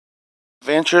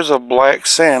Adventures of Black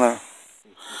Santa.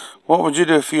 What would you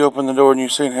do if you opened the door and you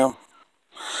seen him?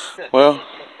 Well,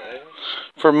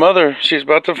 for Mother, she's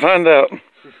about to find out.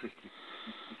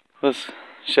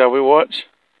 Shall we watch?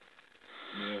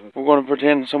 Yeah. We're going to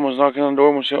pretend someone's knocking on the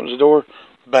door. When she opens the door,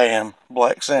 bam,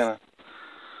 Black Santa.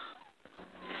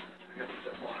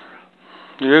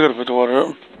 You're going to put the water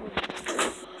up.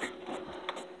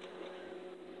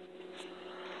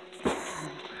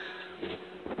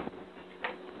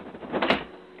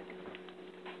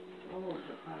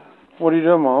 What are you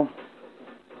doing, Mom?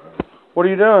 What are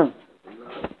you doing?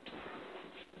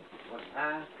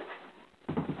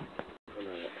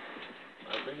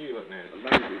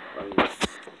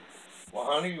 Well,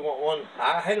 honey, you want one?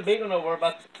 I had a big one over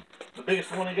about the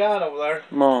biggest one he got over there.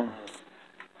 Mom,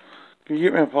 can you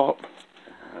get me a pop?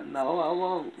 No, I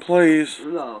won't. Please.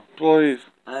 No. Please.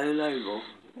 I ain't able.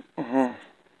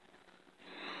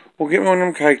 Well, get me one of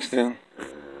them cakes then. They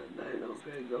don't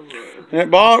care go away. In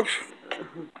that box?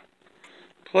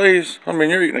 Please. I mean,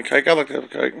 you're eating a cake. I like to have a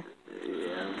cake.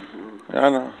 Yeah. I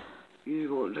know. You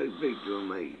just want to take a picture of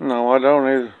me. No, I don't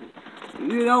either.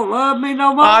 You don't love me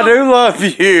no more? I do love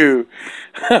you.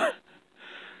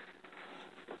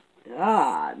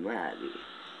 God, Maddie.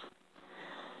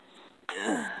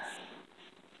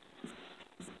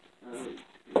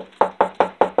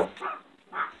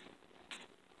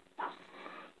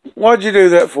 What'd you do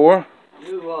that for?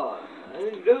 Do what? I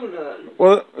didn't do nothing.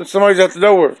 Well, somebody's at the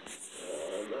door.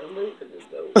 I'm leaving the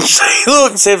door.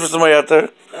 Look and see if there's somebody out there.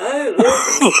 I ain't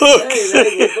looking. Look. I ain't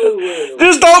able to fool with them.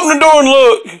 Just open the door and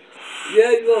look.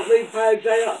 Yeah, you want me packed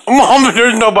out? Mom,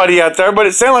 there's nobody out there, but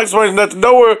it sounds like somebody's at the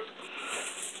door.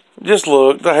 Just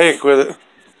look. The heck with it.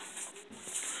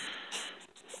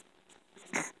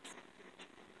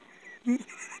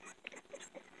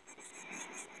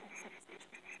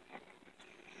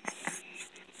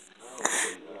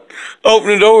 Open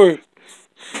the door.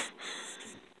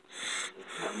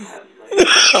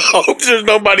 I hope there's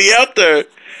nobody out there.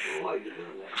 Why you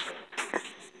doing that?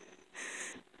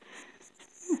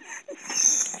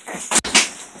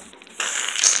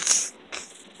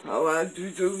 All right, you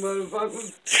two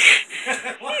motherfuckers.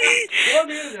 What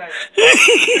is that?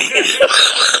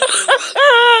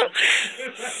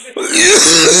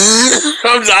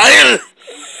 I'm dying.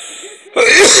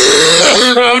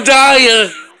 I'm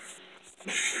dying.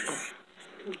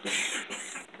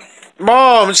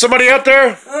 Mom, is somebody out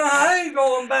there? I ain't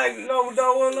going back to no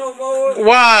door no more.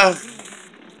 Why?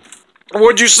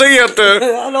 What'd you see out there?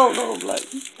 I don't know, Blake.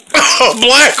 A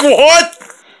black what?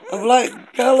 A black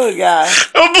color guy.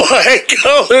 A black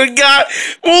colored guy.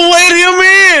 Well, let him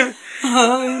in. I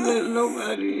ain't letting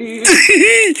nobody in.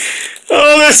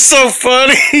 Oh, that's so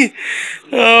funny.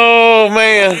 Oh,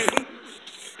 man.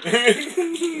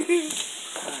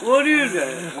 What is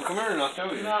that? Well, come here and I'll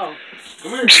show you. No.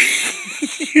 Come here.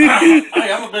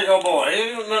 Hey, I'm a big old boy.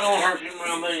 Ain't nothing gonna hurt you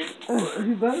around me.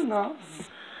 You better not.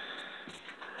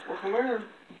 Well, come here.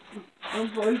 I'm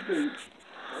sleeping.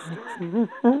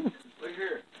 Look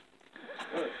here.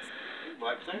 Look. He's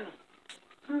Black Santa.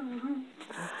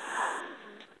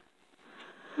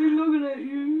 He's looking at you.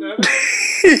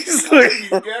 He's like,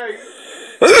 gay.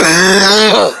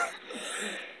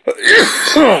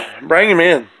 bring him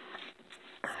in.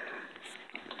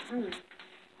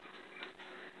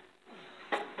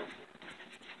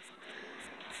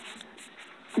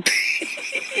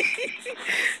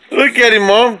 Look at him,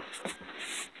 Mom.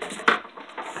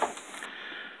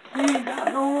 He ain't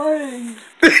got no legs.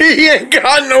 He ain't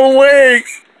got no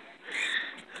legs.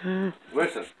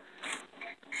 Listen.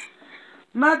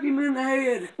 Knock him in the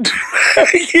head.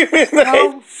 Give me that.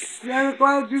 No, Santa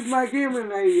Claus just make him in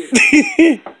the head.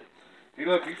 Hey,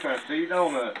 look, he's trying to steal your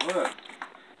donut. Look.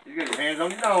 You got your hands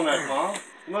on your donut, Mom.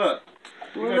 Look.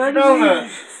 You Well, got your that donut.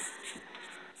 is.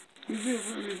 You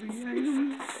just if he ate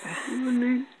him, you wouldn't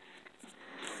eat.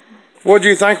 What'd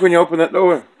you think when you opened that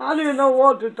door? I didn't know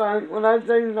what to think when I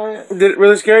seen that. Did it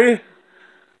really scare you?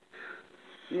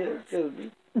 Yeah, it killed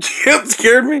me. It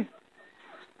scared me.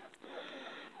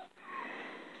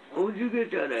 Where'd you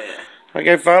get that at? I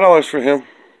gave $5 for him.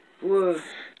 What?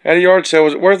 At a yard sale.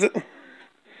 Was it worth it?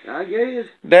 I guess.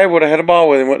 Dad would have had a ball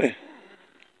with him, wouldn't he?